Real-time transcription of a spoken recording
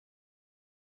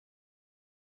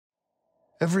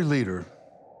Every leader,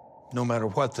 no matter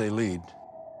what they lead,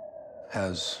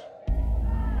 has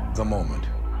the moment.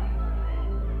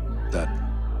 That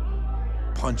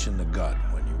punch in the gut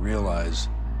when you realize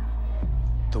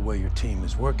the way your team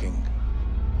is working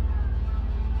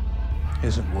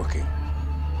isn't working.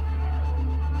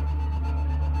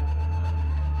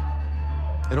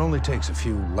 It only takes a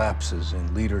few lapses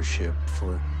in leadership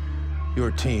for your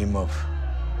team of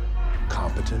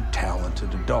competent,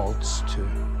 talented adults to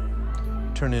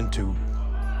turn into,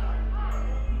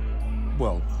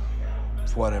 well,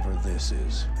 whatever this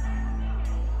is.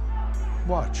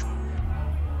 Watch.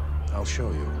 I'll show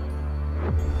you.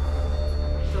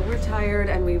 So we're tired,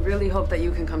 and we really hope that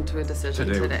you can come to a decision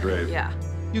today. Today would be great. Yeah.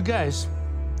 You guys,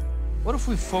 what if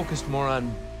we focused more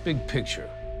on big picture?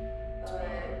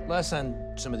 Less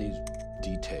on some of these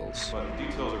details. But the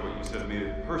details are what you said made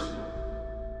it personal.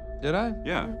 Did I?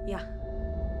 Yeah. Yeah.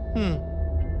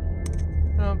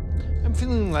 I'm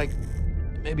feeling like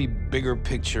maybe bigger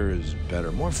picture is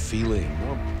better. More feeling,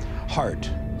 more heart.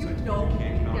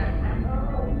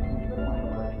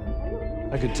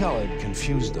 I could tell I'd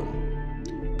confused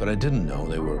them, but I didn't know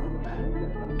they were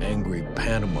angry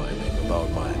pantomiming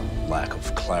about my lack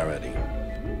of clarity.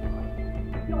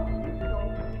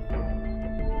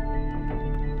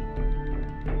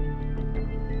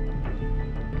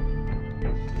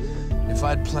 If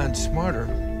I'd planned smarter,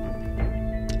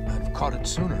 I'd have caught it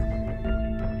sooner.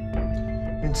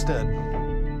 Instead,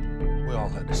 we all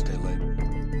had to stay late.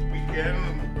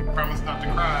 Weekend, promise not to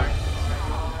cry.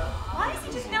 Why is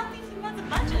he just now thinking about the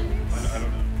budget? I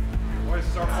don't know. Why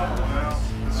is our fault? Well,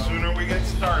 the sooner we get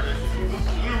started, the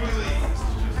sooner we leave.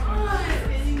 All right,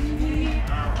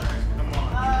 come on.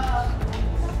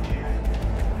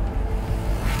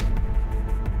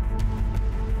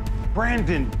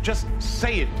 Brandon, just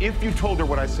say it. If you told her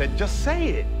what I said, just say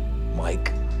it.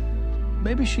 Mike,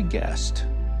 maybe she guessed.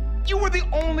 You were the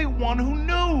only one who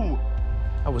knew.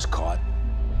 I was caught.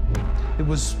 It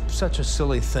was such a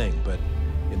silly thing, but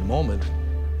in the moment,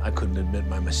 I couldn't admit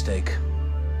my mistake.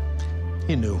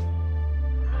 He knew.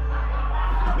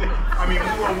 I mean,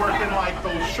 we were working like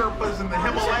those Sherpas in the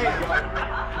Himalayas.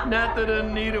 Not that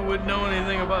Anita would know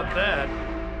anything about that.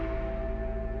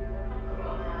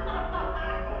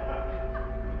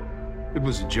 It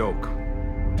was a joke.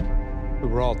 We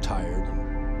were all tired,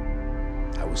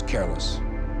 and I was careless.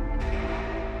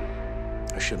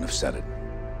 I shouldn't have said it.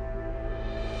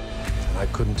 And I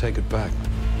couldn't take it back.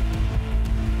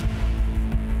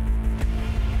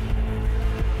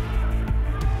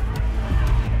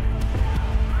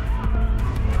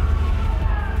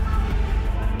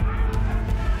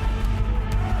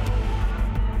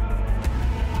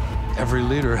 Every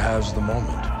leader has the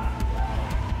moment.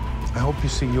 I hope you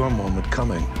see your moment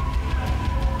coming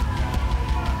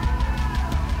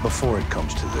before it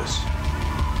comes to this.